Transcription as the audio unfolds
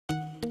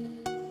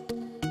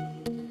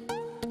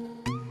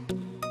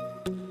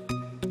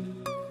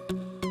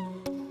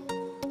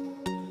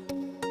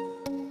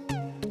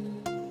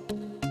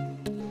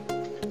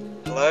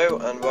Hello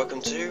and welcome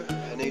to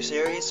a new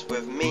series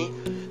with me,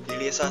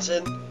 the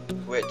Assassin,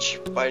 which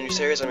by a new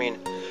series I mean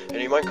a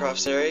new Minecraft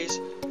series,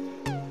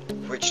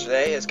 which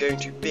today is going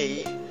to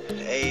be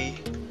a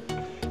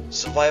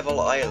survival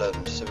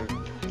island. So we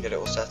get it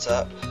all set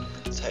up,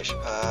 texture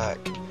pack,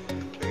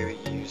 we're going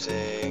to be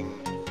using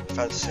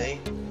fantasy,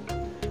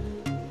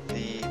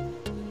 the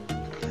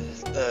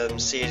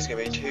seed is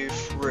going to be 2,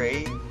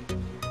 3,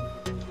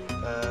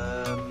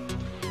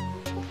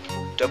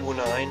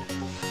 99,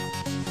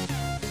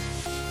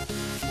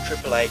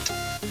 888,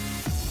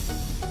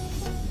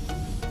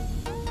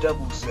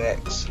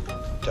 66,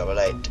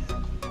 88.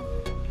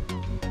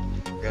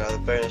 We're gonna have the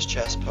bonus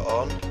chest put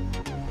on,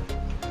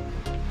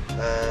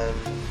 and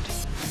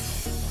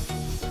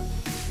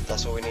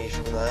that's all we need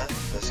from there.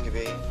 This could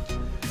be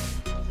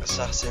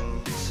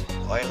Assassin's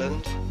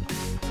Island.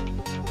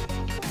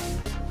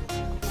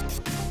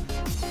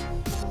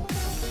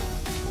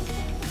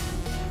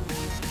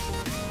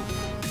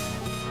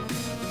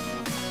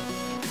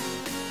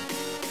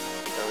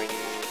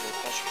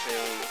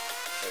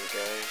 There we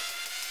go.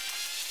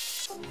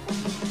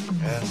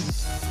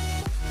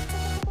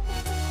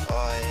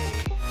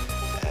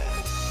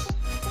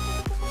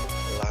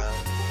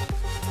 Land.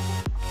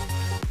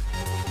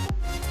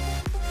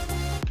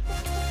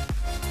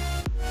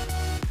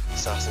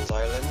 Assassin's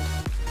Island.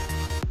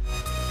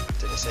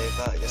 Did I save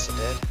that? Yes I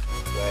did.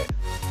 Right.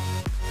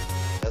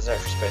 There's an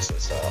extra space at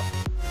the start.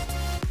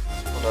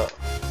 Or not.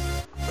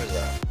 Where is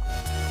that?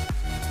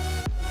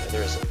 Yeah,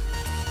 there isn't.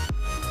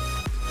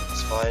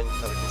 It's fine,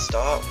 now we can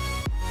start.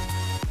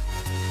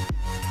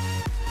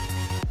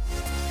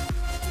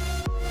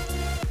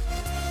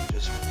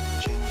 Just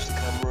change the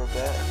camera a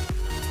bit.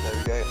 There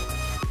we go.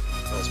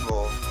 That's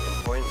more on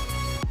point.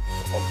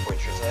 On point,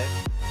 should I say.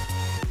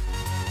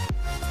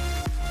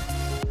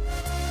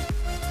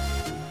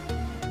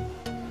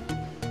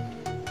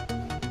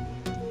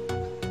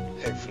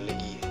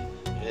 Hopefully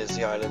it is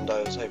the island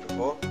I was hoping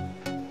for.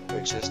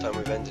 Which this time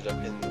we've ended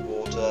up in the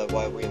water.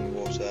 Why are we in the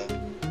water?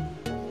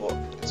 What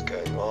is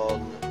going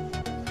on?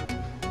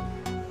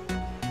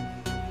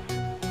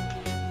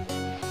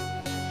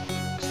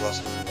 Because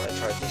last time I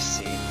tried this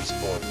seed, we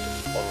spawned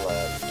on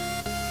land.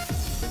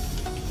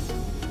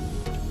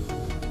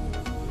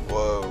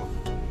 Whoa.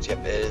 So, yep,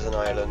 it is an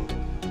island.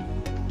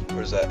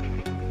 Where is that?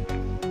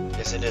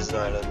 Yes, it is an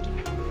island.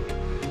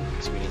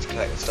 So we need to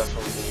collect the stuff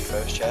from the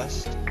first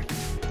chest.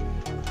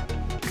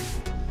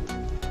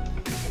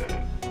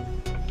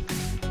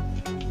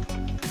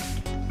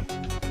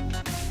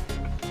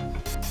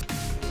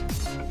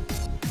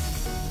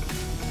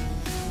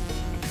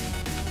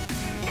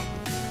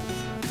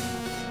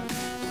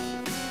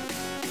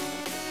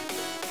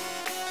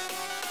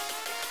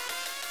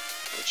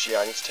 Yeah,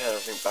 I need to turn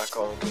everything back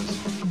on because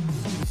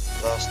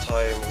last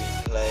time we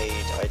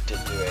played I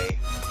did do a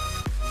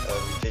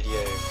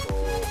video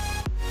for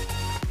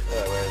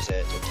where is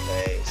it?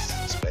 Today's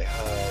display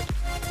HUD,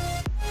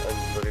 and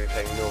we're going to be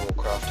playing normal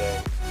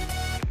crafting.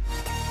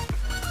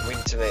 We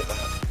need to make the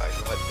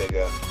actual HUD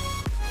bigger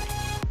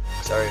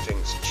because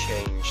everything's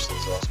changed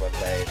since the last time I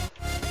played.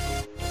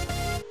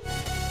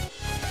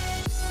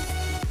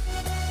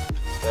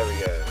 There we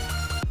go.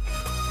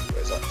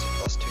 Where's that?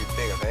 That's too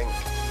big, I think.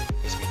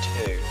 Needs to be 2.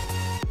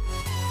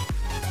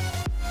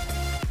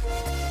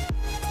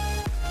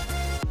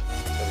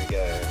 There we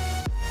go.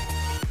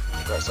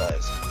 Right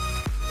size.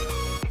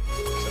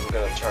 So we're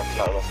going to try and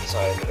flatten off the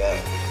side of the bed.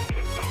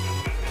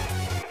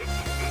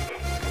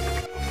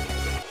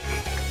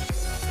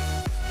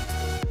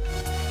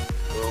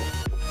 Ooh.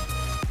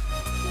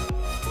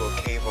 Little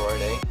cave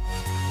already.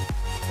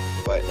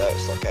 Wait, no,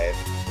 it's not a cave.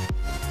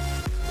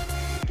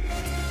 You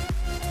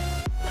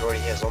can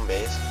already hear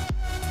zombies.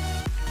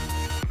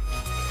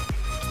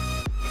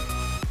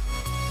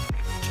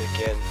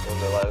 Chicken on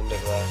the island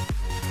over there.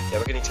 Yeah,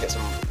 we're gonna need to get a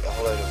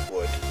whole load of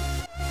wood.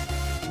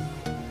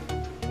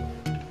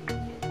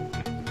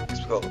 Cause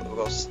we've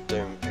got a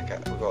stone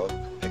pickaxe. We've got a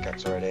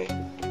pickaxe already.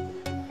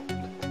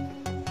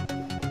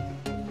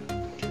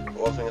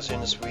 One thing, as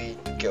soon as we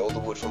get all the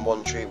wood from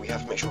one tree, we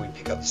have to make sure we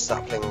pick up the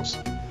saplings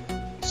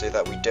so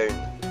that we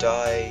don't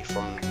die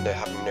from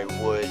having no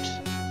wood,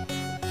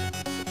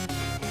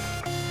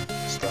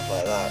 stuff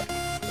like that.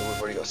 But we've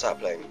already got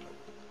sapling.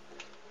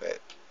 Wait,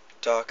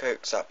 dark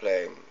oak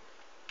sapling.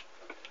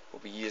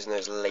 We'll be using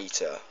those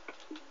later.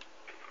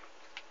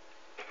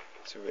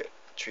 So the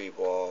tree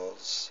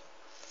was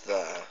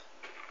there.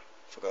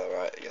 Forgot,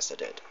 right? Yes, I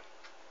did.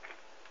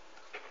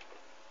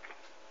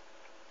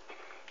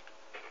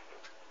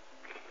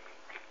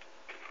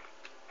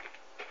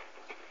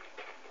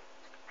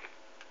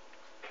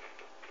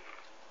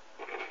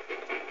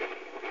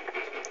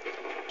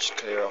 Just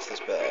clear off this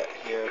bit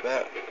here a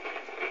bit.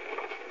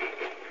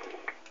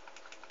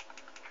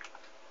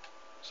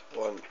 So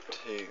 1,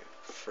 2,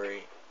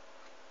 3.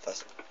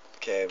 That's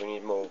okay. We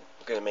need more.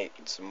 We're gonna make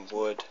some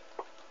wood.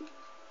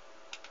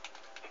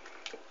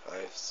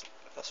 5.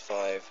 That's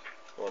 5.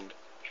 1,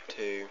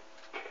 2.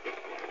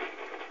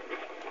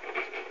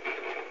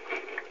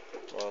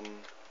 1,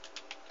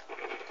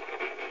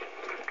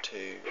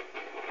 2,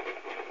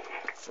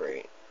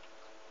 3,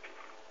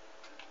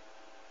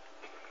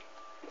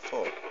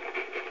 4.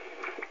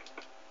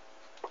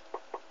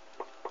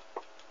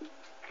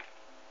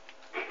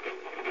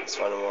 This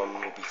final one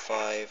will be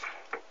 5.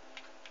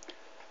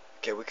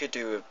 Okay, we could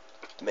do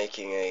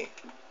making a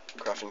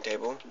crafting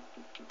table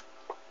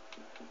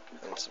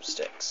and some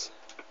sticks.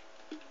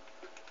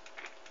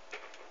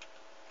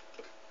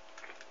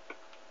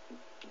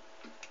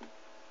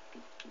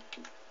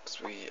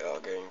 Because we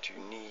are going to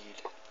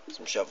need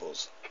some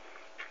shovels.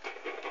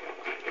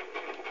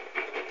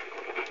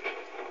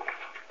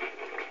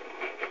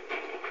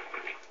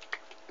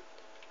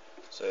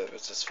 So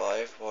this is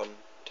 5. 1,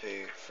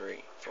 2,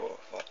 3, 4,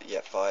 5. Yeah,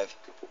 5.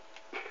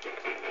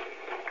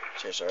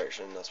 Change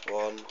direction. That's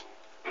 1,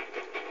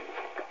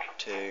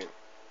 2.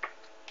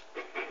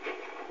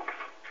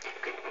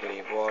 We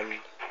need 1,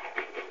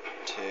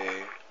 2,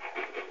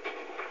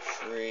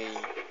 3,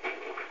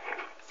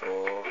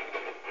 4,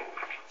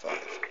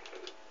 5.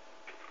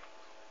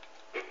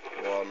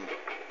 1,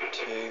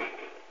 2.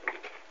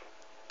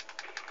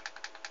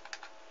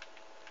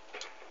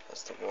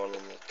 That's the 1 and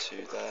the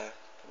 2 there.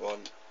 1,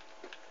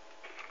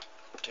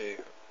 2,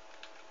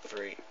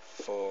 3,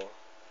 4.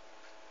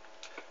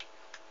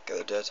 Get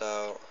the dirt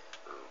out.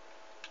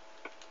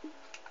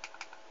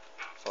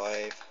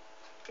 5.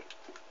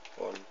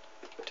 1,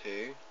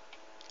 2.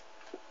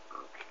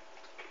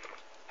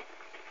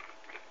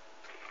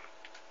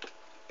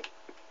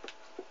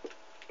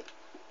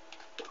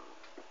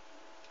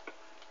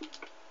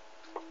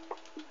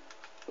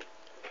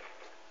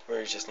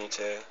 We just need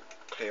to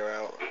clear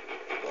out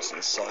what's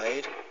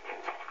inside.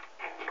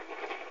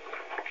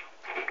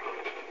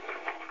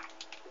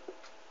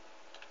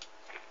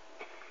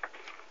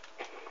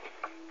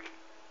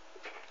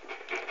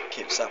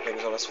 Keep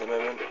saplings on us for the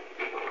moment.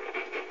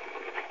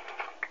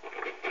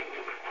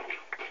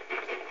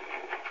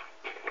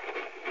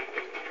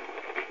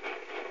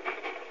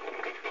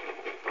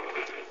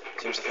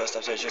 Seems the first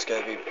episode is just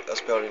going to be us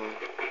building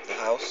the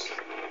house.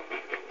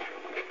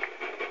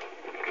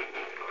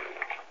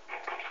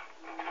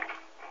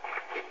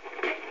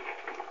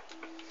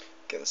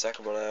 Get the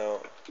second one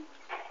out.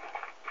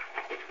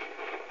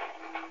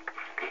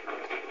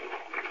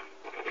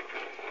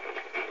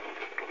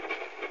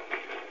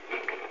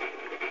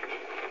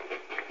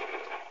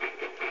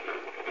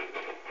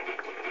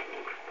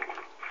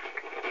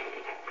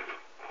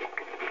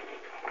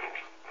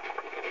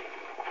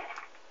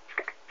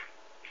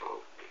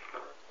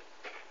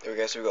 There we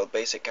go, so we've got a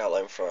basic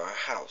outline for our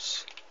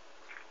house.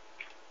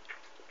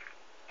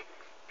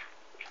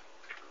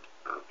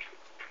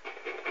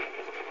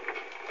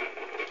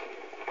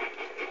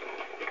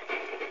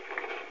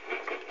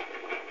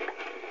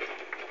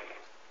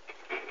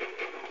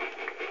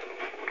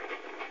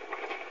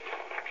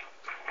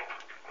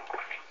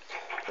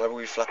 Now we'll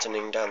be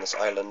flattening down this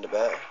island a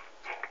bit.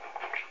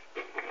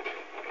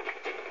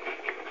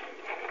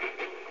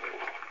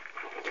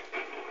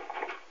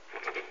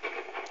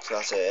 So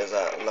that's it, is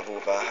that level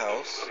of our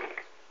house.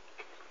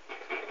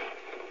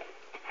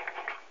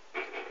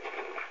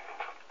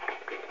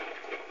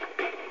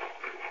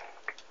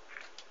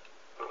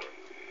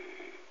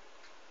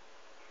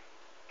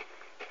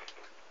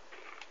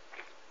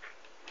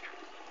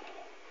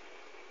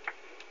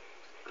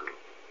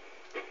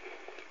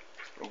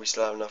 And we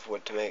still have enough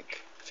wood to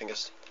make, I think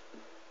it's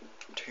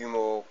 2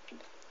 more,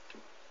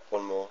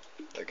 1 more,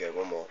 okay,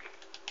 1 more.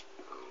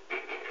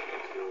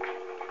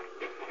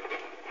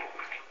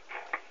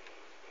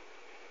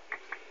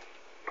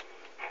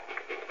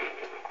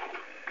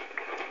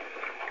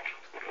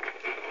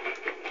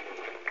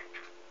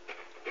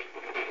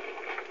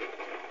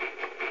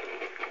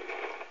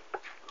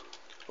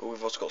 Oh,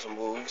 we've also got some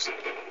wolves.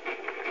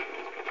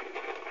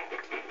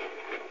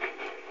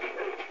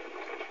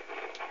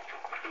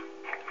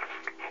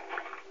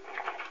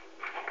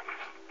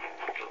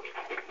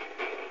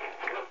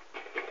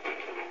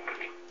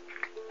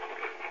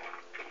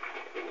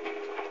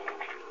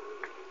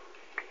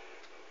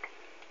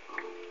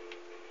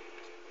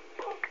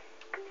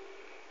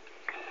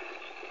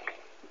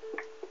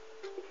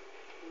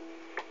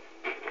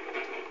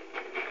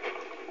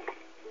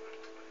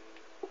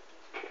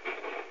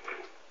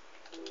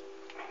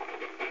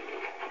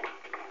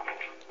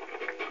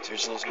 So we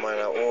just need to mine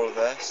out all of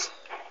this.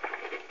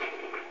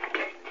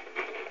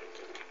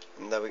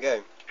 And there we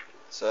go.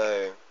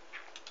 So,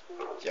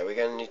 yeah, we're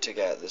going to need to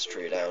get this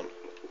tree down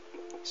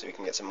so we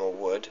can get some more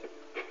wood.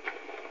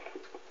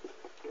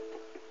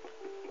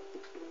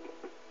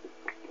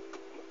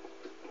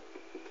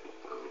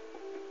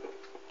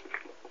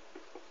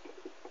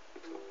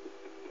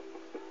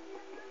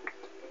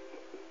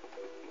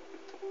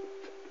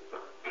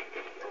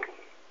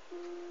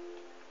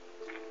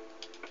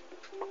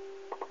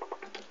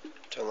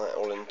 Turn that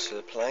all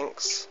into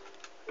planks.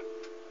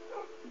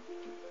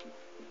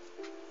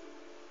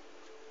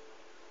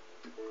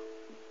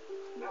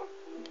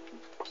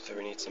 So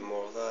we need some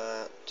more of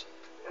that.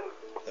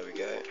 There we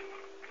go.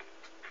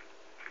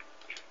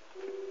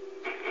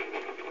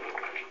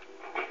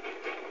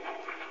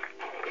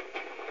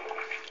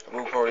 I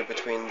will probably,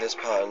 between this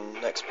part and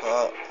next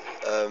part,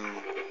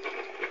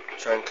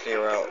 try and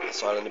clear out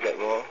this island a bit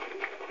more.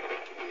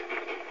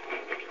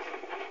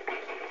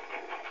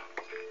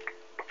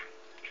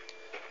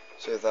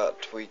 So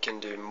that we can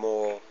do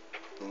more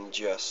than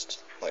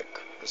just like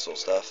this sort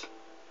of stuff.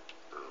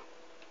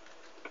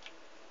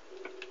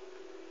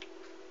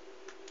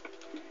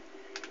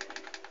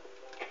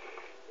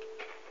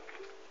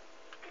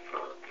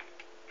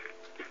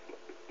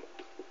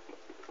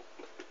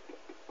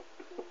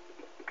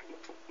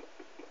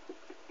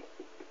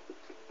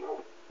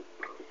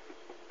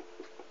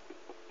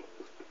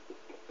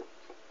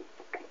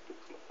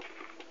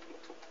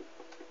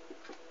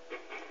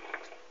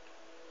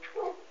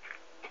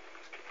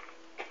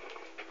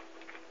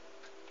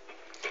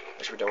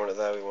 Actually, we don't want it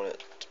there, we want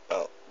it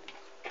about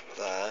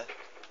there.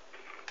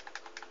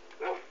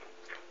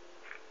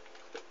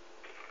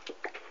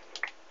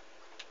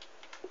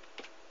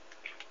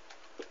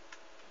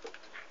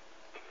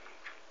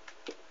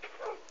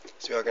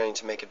 So we are going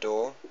to make a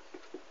door.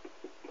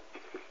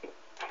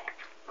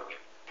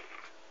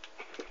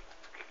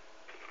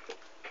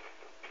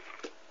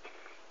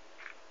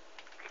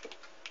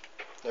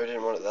 No, we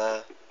didn't want it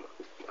there.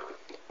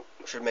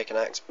 We should make an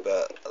axe,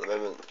 but at the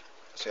moment,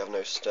 because we have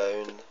no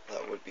stone,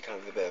 that would be kind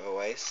of a bit of a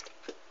waste.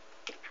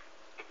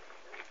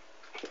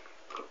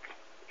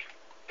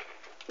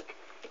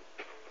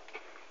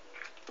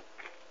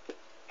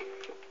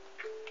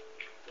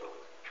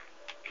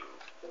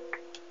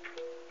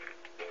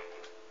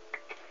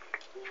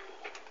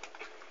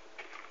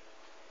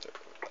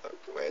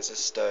 Where's this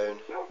stone?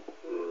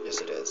 Yes,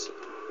 it is.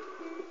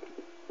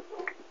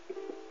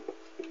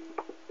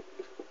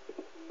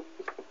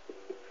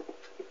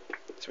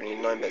 So we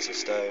need 9 bits of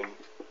stone.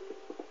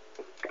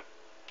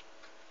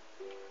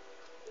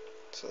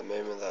 So at the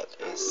moment that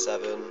is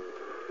 7,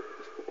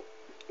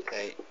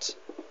 8,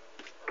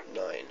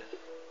 9.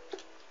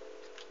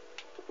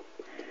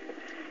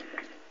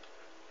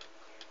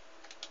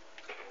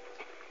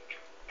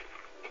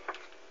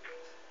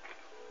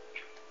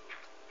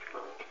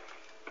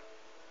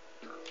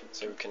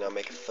 So we can now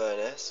make a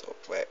furnace. Oh,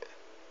 wait.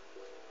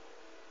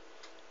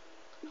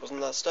 Wasn't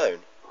that stone?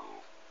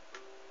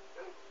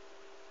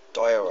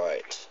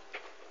 Diorite.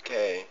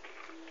 Okay.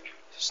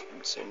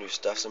 So new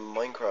stuff's in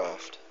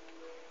Minecraft.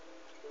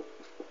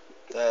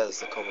 There's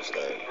the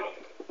cobblestone.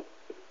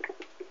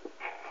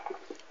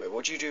 Wait,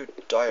 what do you do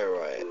with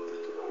diorite?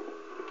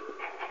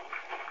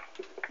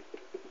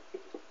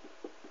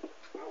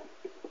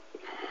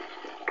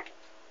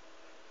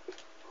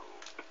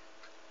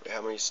 Wait,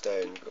 how many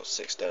stone? We've got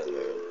 6 stone at the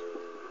moment.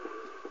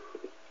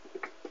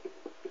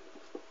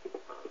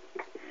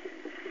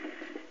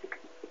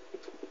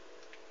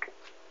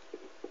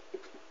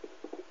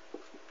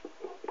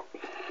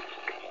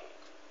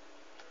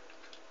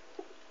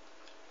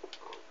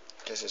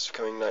 Guess it's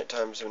becoming night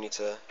time, so we need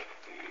to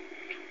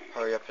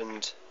hurry up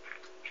and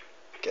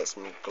get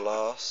some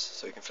glass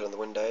so we can fill in the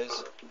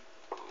windows.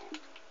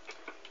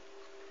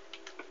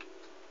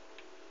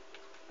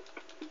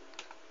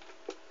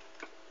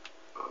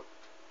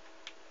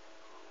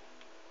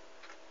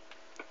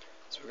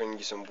 So we're going to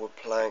use some wood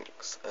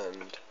planks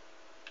and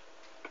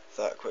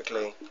that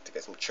quickly to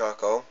get some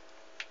charcoal.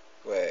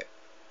 Wait,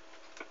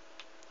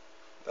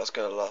 that's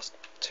going to last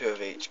 2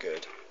 of each,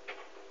 good.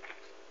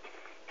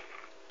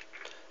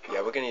 Yeah,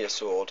 we're going to need a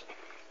sword.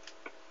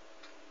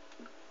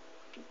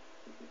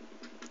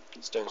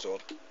 Stone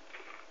sword.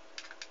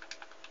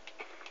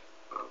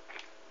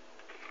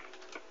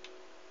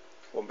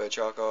 One bit of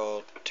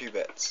charcoal, 2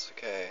 bits.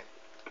 Okay,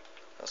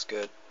 that's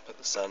good. Put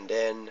the sand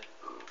in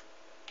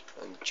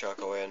and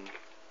charcoal in.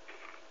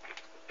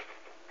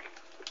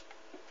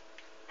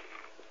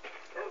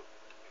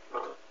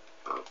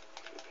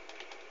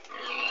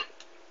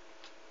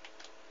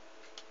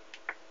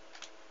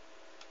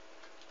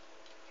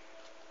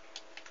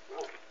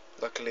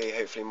 Luckily,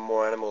 hopefully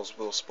more animals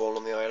will spawn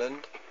on the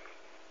island,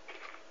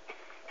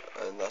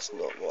 and that's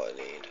not what I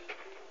need.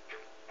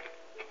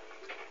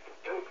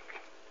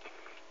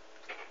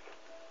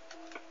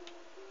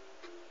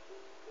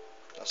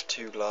 That's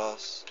 2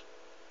 glass,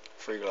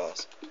 3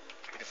 glass.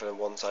 I can fill in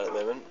one side at the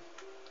moment.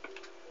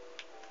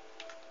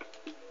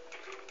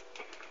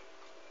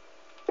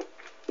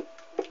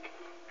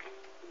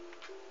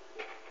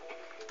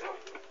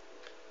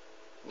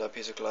 Another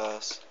piece of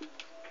glass.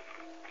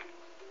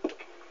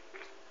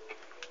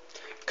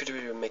 Could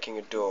have been making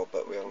a door,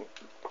 but we haven't.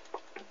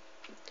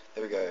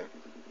 There we go.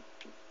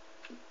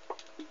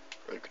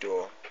 Oak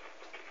door.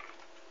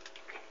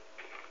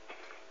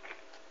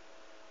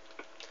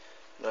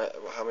 No,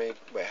 how many?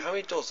 Wait, how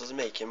many doors does it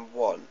make in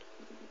one?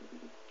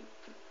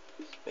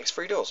 Makes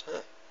 3 doors,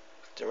 huh?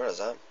 Didn't realise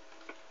that.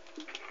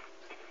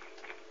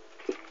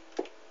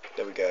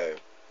 There we go.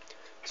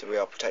 So we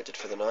are protected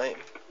for the night.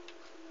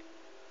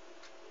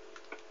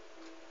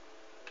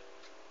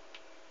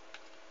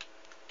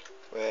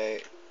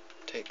 Wait,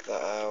 take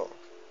that out.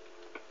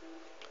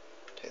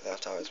 Take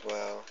that out as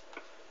well.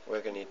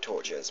 We're going to need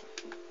torches.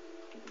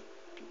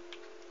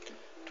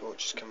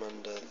 Torches come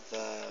under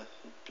there.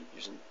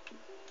 Using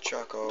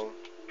charcoal.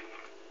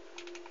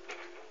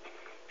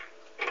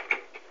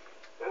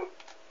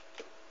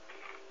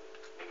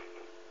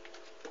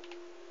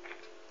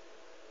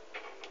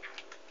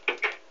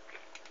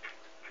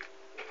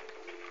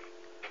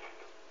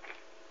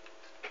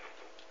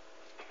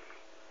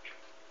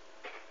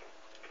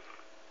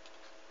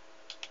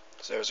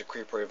 So there's a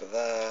creeper over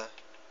there.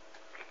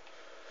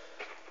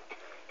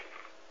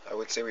 I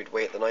would say we'd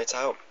wait the night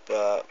out,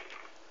 but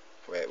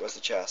wait, where's the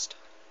chest?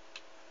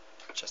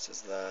 The chest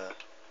is there.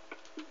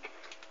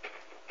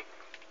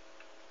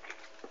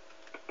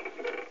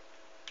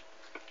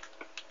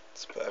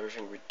 Let's put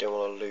everything we don't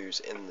want to lose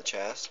in the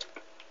chest.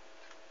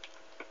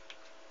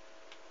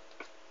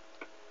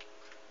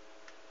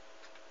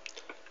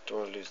 Don't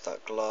want to lose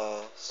that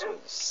glass or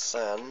the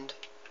sand.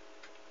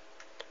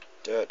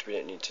 Dirt we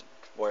don't need to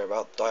worry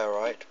about.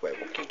 Diorite. Wait,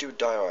 what can you do with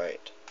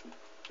diorite?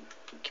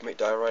 Can you make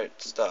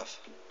diorite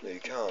stuff? No, you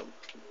can't.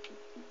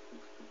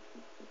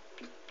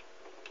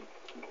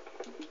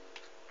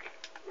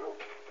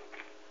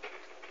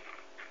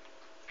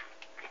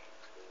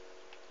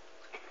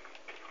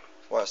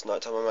 While it's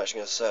night time, I'm actually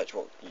going to search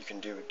what you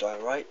can do with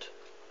diorite.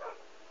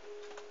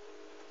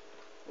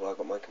 Well, I've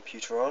got my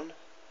computer on.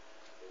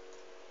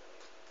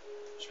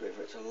 Just wait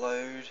for it to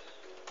load.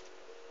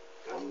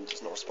 And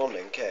it's not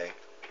responding, okay.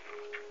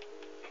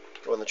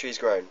 Go on, the tree's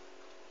grown.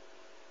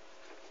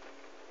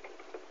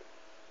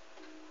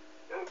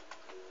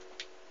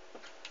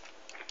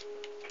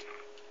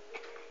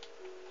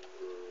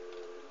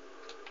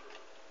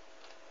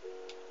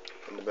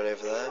 And the bin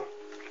over there.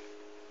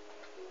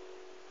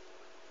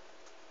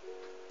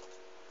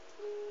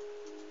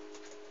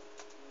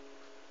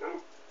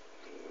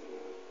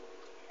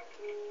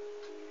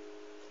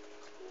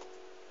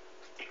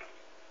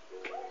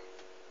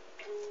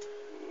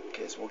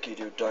 Okay, so what can you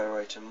do with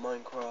diorite in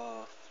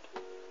Minecraft?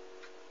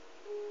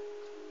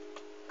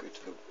 Go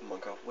to the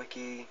Minecraft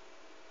wiki.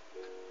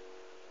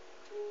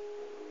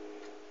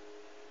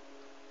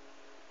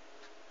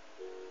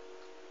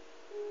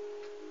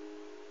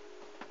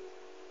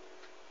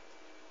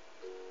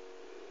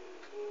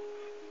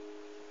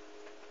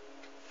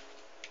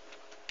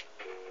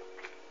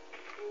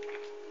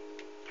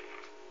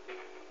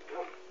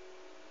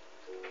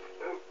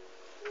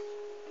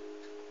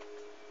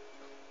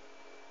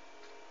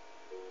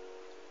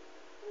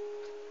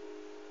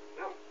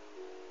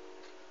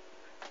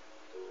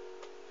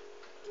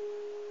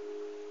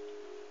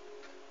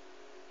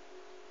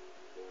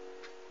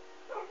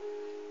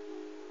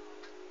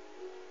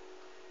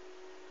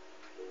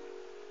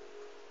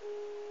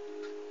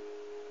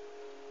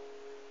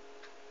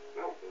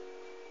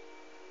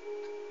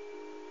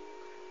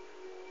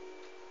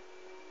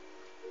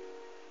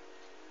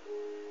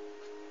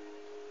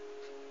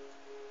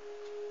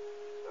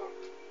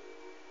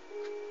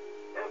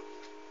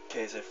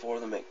 Okay, so 4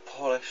 of them make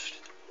polished,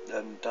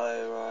 then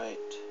diorite,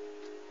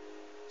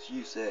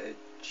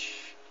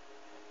 usage.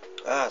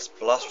 Ah, it's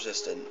blast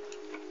resistant.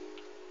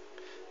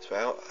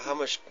 So how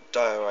much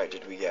diorite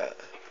did we get?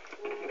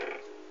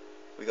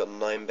 We got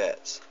 9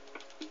 bits.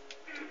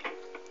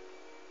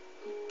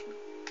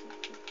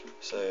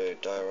 So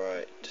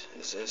diorite,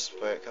 is this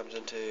where it comes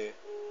into?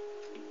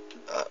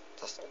 Ah,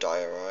 that's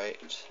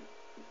diorite.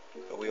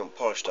 But we want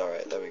polished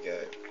diorite, there we go.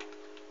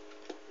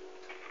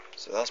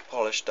 So that's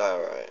polished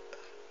diorite.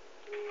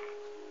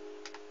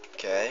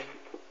 Okay.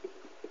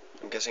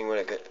 I'm guessing when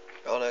it goes,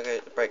 oh no, okay,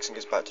 it breaks and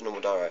goes back to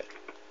normal diorite.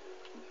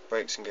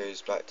 Breaks and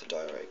goes back to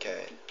diorite,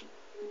 okay.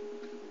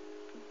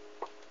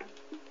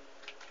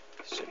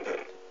 So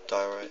put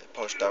diorite,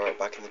 polished diorite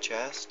back in the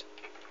chest.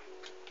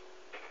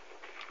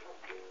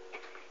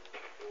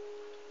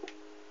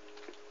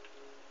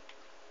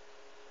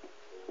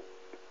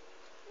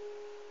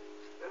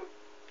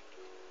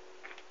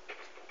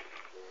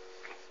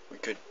 We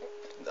could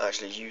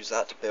actually use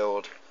that to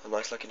build a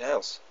nice looking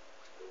house.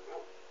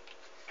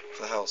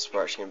 For the house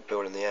we're actually going to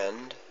build in the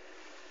end.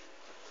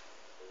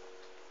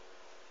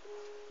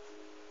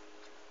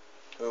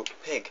 Oh,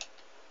 pig!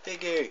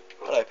 Piggy!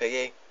 Hello,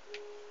 piggy!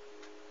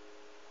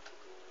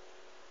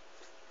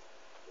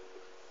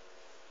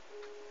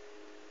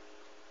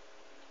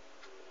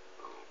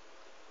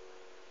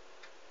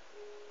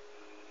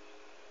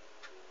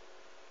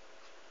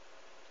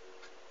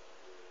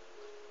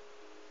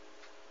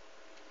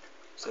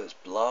 So it's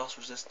blast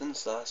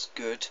resistance, that's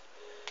good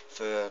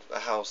for a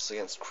house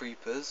against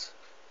creepers.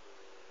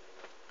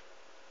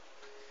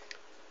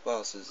 What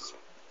else is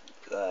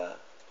there?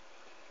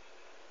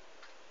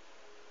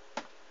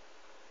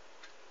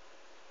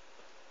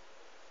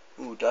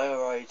 Ooh,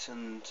 diorite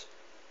and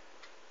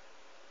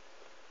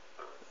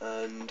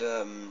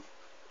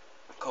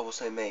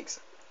cobblestone makes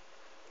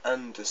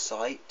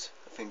andesite.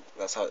 I think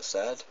that's how it's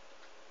said.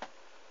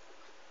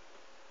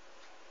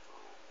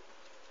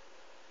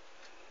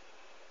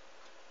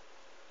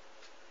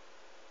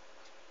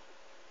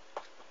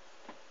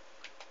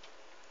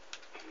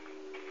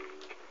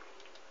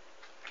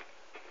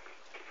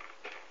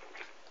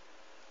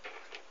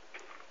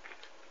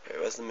 Wait,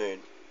 where's the moon?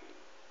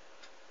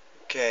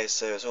 Okay,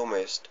 so it's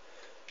almost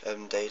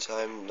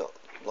daytime, not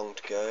long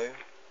to go.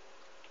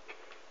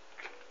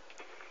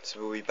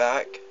 So we'll be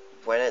back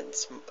when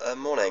it's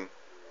morning.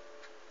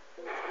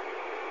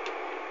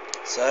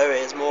 So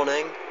it is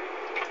morning,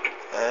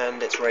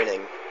 and it's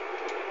raining.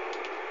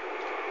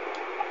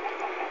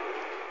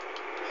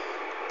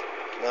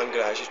 Now I'm going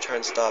to actually try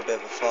and start a bit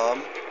of a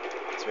farm,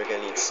 so we're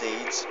going to need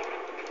seeds.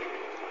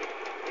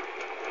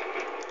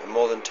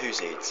 more than 2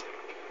 seeds.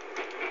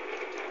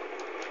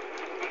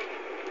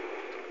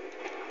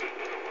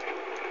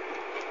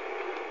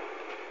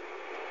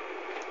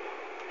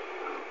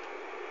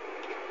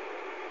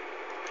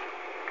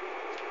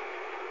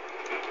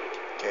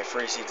 Okay,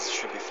 3 seeds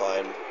should be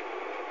fine.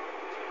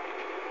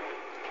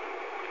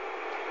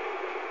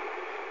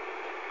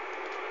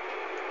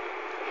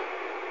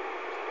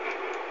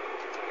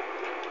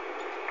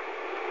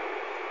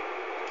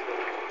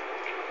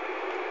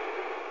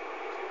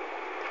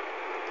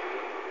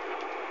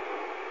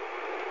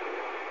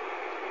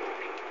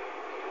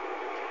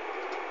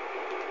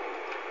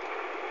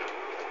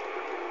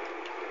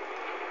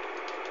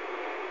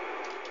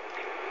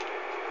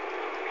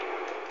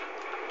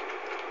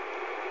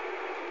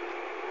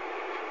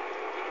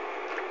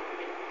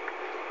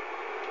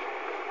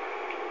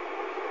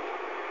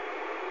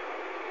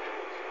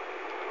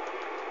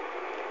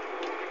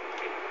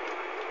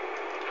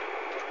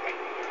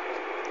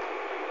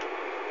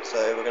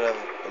 So we're going to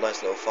have a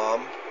nice little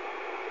farm.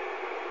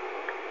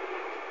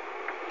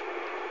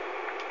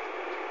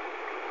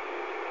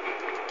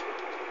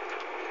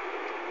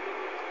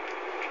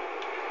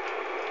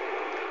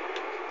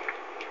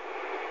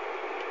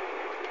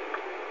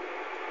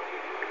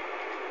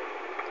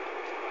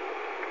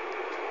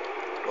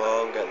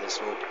 Well, I'll get this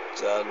all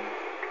done.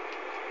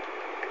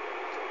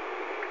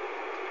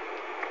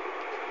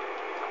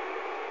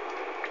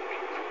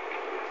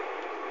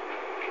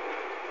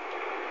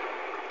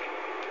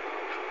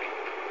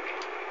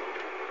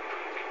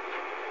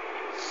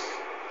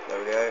 There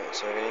we go,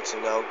 so we need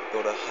to now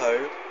build a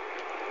hoe.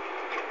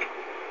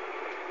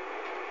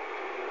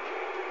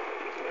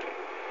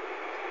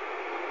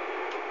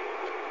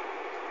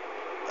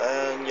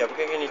 And yeah, we're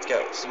going to need to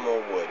get some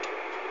more wood.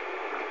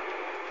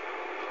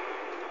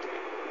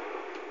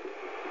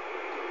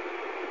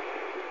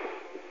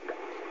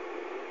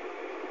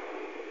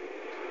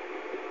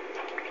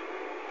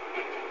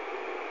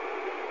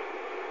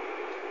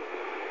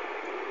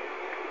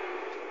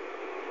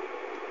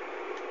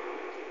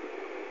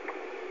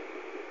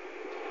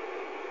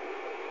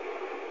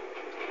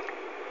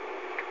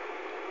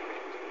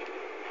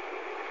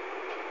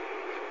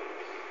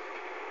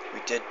 We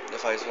did,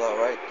 if I saw that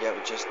right, yeah,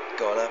 we just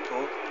got an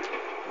apple,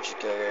 which is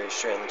going to go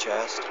straight in the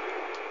chest.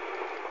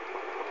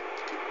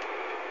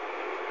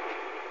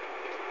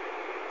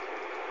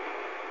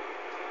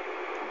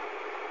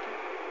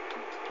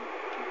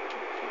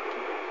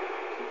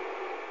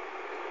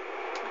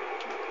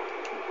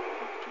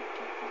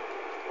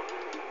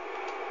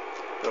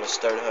 Got a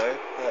stone hoe,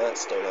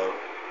 that's stone hoe.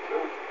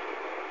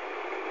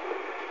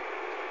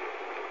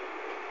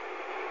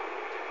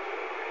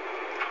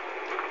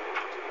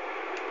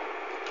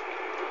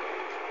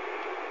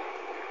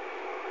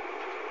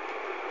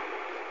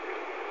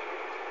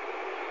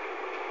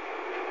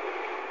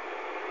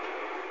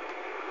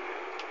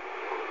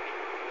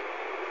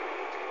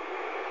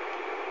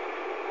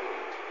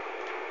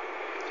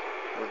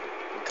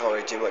 We can't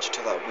really do much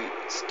until that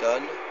wheat's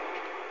done.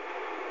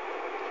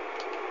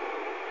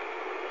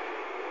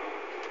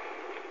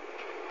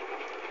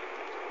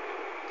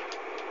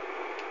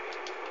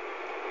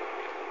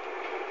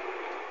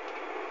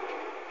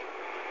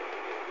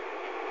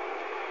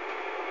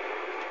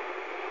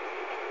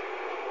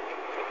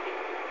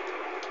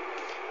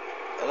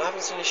 And I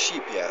haven't seen a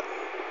sheep yet.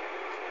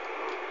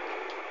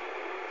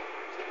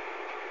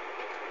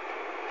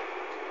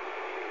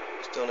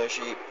 Still no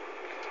sheep.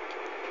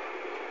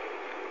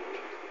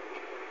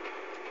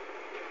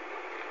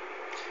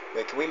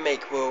 Wait, can we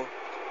make wool?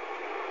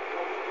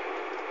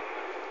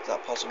 Is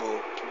that possible?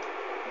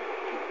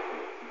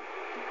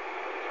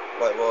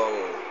 Right,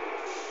 well,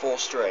 4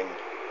 string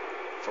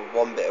for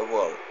 1 bit of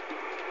wool.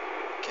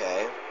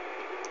 Okay.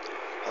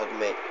 I'd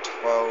make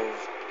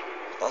 12.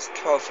 That's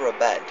 12 for a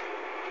bed.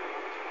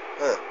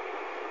 Huh.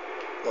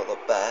 Not the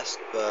best,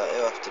 but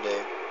it'll have to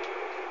do.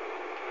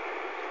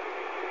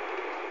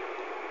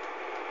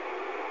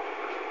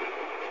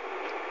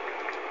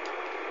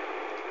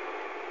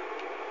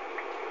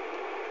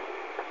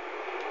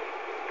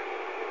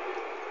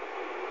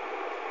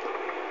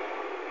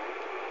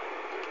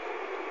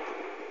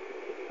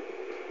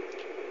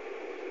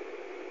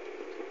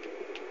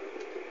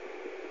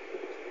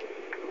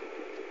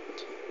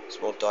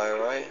 Some more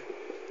diorite,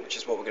 which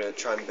is what we're going to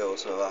try and build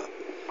some of our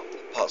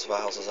parts of our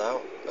houses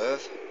out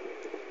of.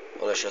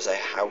 Or no, should I say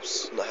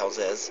house, not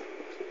houses.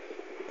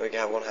 We can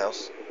have one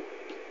house.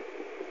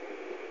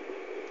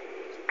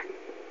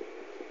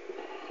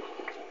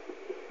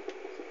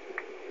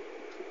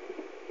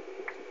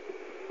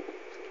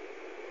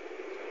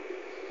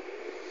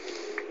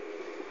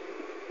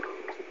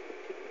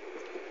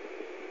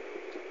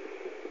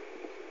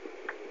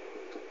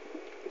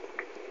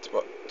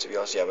 To be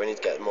honest, yeah, we need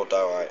to get more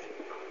diorite.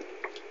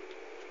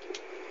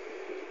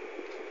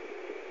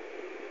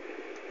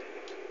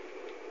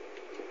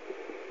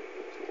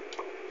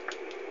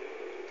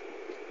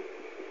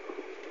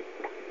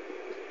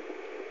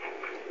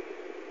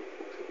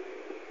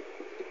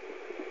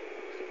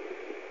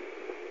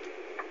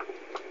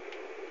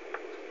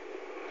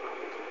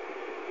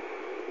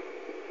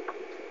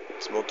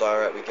 The more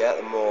diorite we get,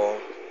 the more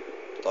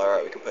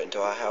diorite we can put into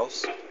our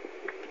house.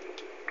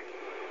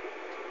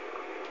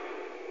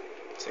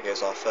 So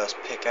here's our first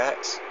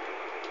pickaxe.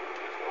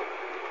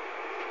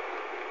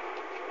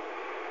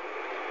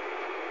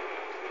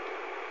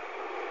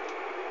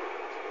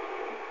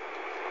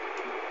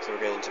 So we're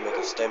going to make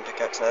a stone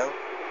pickaxe now.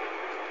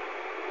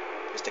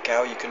 Mr.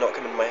 Cow, you cannot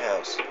come in my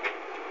house.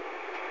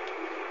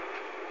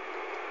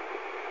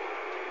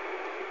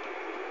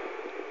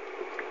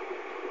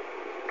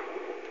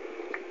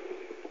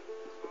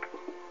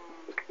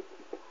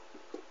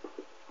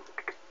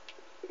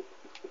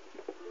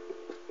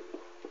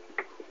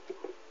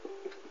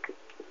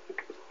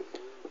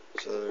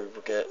 So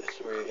we get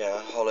a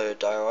hollow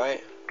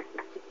diorite.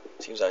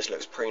 Seems actually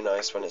looks pretty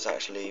nice when it's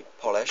actually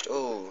polished.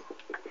 Ooh,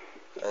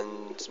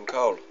 and some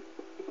coal.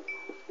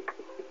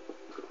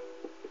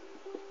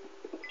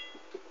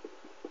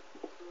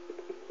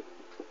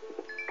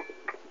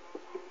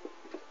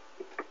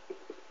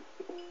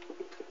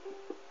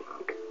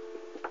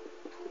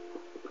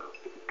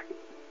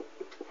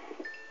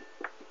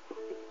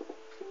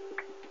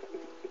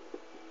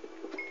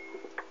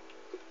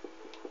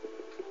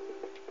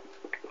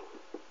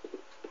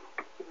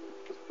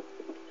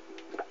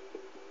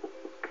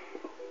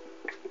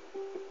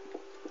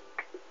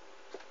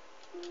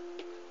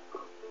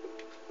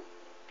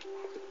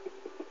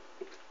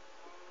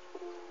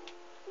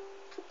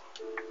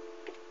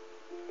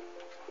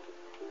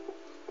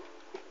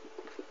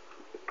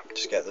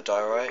 Just get the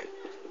diorite.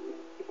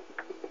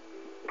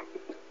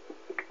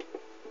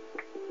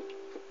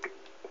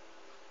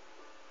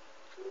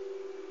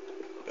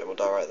 A bit more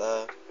diorite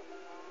there.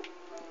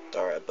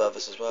 Diorite above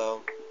us as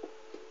well.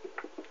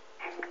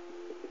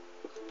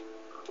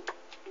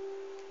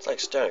 It's like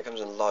stone, it comes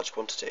in large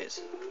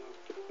quantities.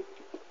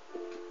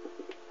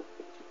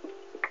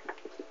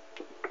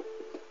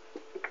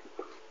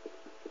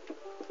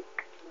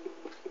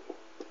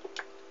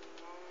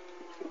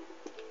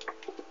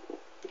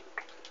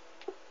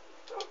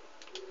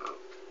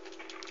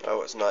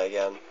 Oh, it's night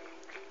again.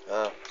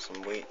 Ah,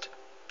 some wheat.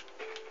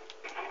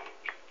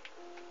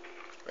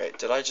 Wait,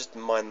 did I just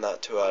mine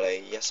that too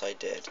early? Yes, I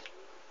did.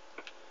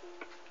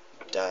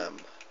 Damn.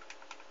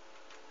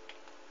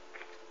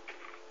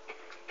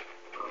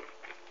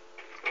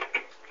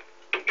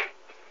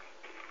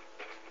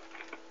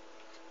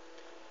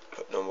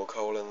 Put normal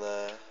coal in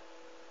there.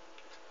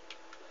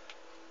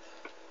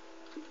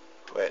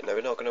 Wait, no,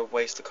 we're not going to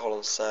waste the coal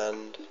and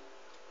sand.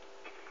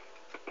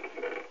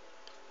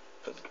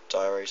 Put the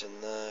diorite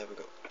in there. We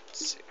got.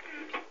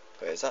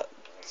 Wait, is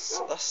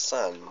that's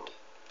sand?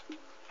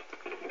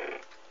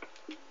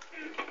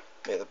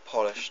 Make the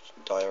polished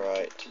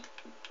diorite.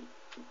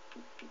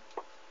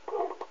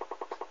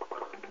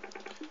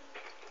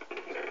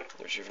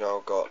 Which we've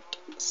now got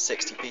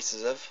 60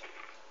 pieces of.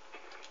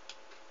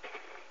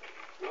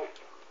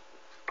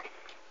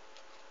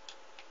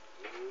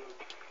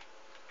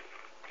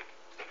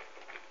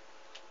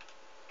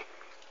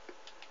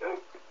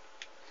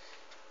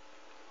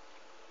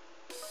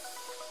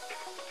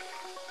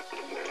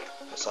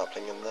 Put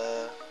sapling in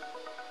there.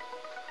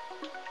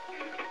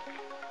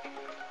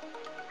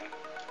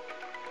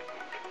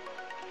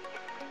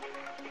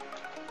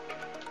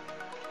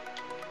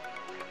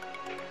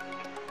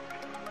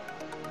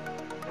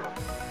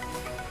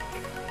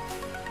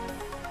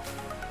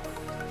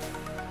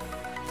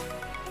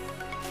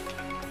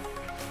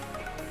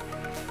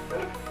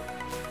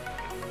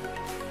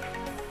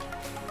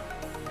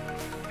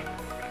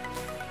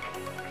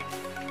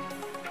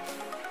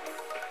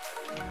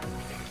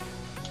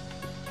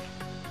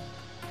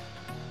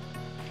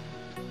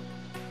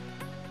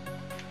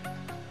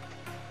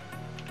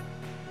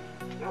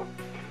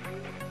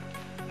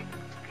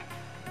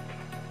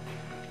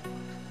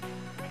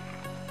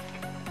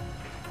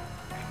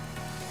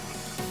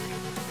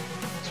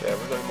 So yeah,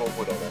 we've got more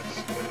wood on this.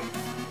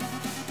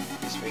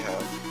 Yes, we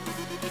have.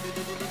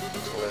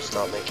 So we're going to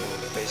start making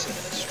the basic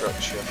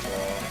structure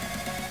for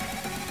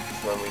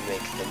when we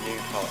make the new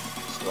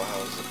parts to our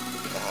house.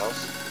 The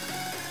house.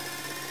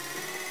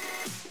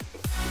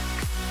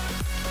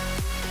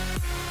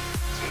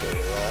 So we're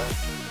going there.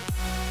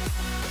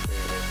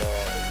 We're going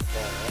there and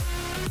there.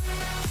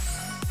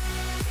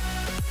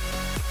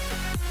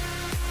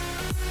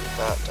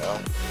 That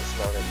is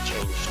now going to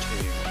change to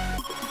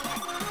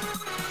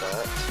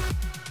that.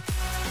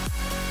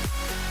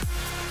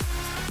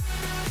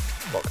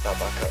 Lock that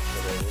back up for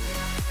a moment.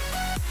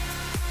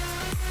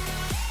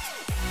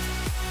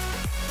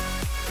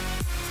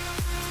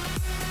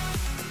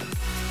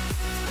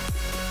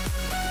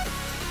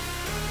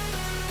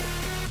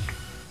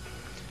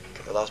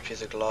 Get the last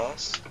piece of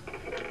glass.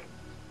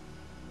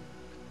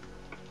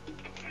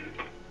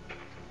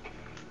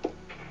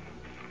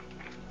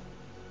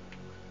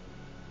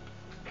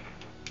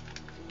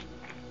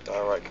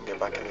 Diorite can go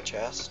back in the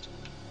chest.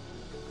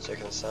 So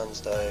can the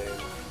sandstone,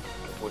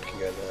 the wood can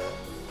go in there.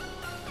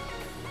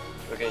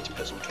 We're going to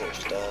put some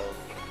torches down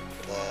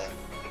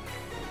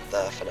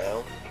there for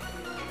now.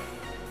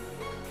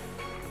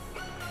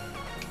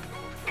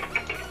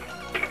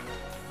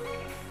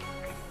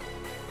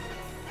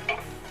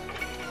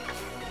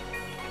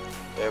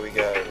 there we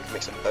go. We can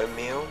make some bone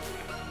meal.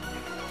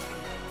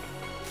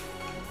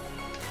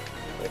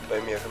 Like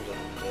bone meal comes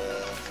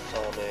under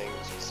farming,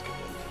 so it's going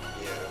to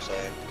here or so.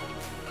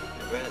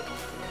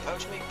 How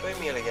do you make bone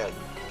meal again?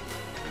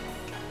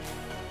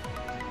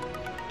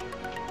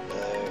 No.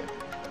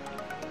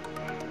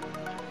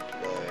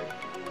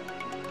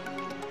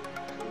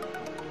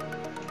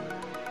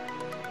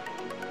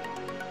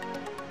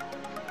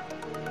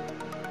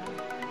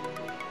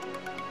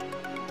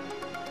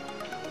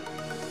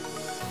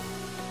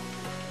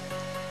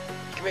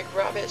 You can make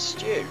rabbit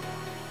stew.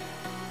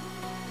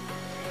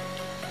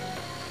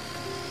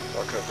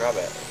 Or cook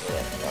rabbit.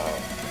 Yeah, wow.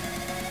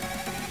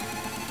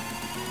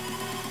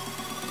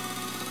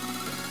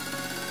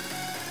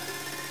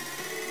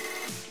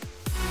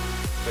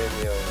 Bone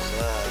meal is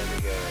there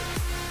we go.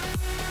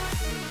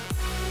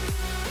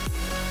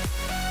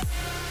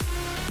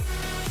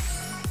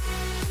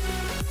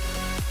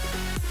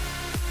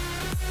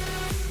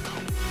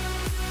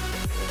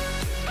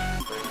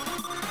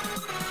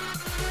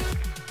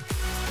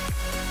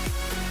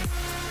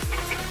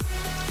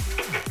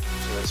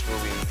 This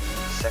will be the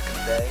second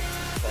day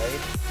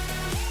played.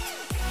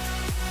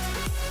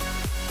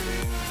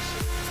 Moon's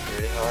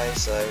really high,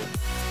 so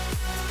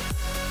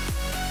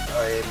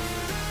I'm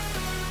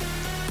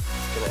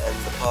gonna end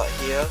the part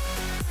here.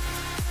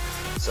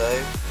 So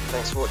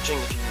thanks for watching.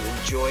 If you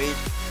enjoyed,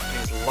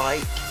 please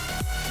like.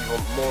 If you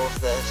want more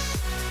of this,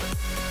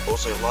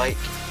 also like.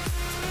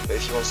 But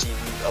if you want to see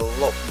a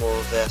lot more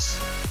of this,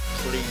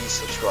 please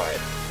subscribe.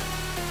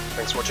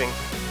 Thanks for watching.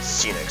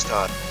 See you next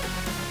time.